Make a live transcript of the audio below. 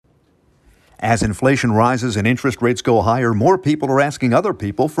As inflation rises and interest rates go higher, more people are asking other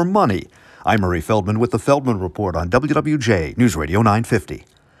people for money. I'm Murray Feldman with the Feldman Report on WWJ News Radio 950.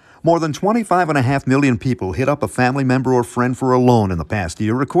 More than 25.5 million people hit up a family member or friend for a loan in the past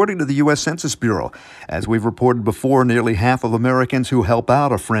year, according to the U.S. Census Bureau. As we've reported before, nearly half of Americans who help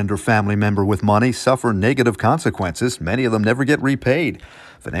out a friend or family member with money suffer negative consequences. Many of them never get repaid.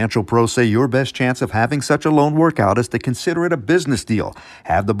 Financial pros say your best chance of having such a loan work out is to consider it a business deal.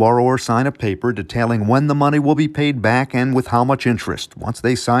 Have the borrower sign a paper detailing when the money will be paid back and with how much interest. Once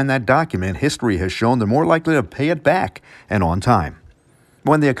they sign that document, history has shown they're more likely to pay it back and on time.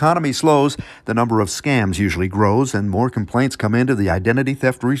 When the economy slows, the number of scams usually grows and more complaints come into the Identity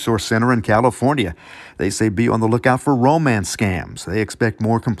Theft Resource Center in California. They say be on the lookout for romance scams. They expect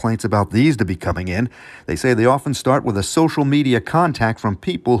more complaints about these to be coming in. They say they often start with a social media contact from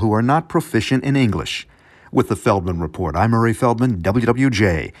people who are not proficient in English. With the Feldman Report, I'm Murray Feldman,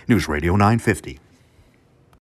 WWJ News Radio 950.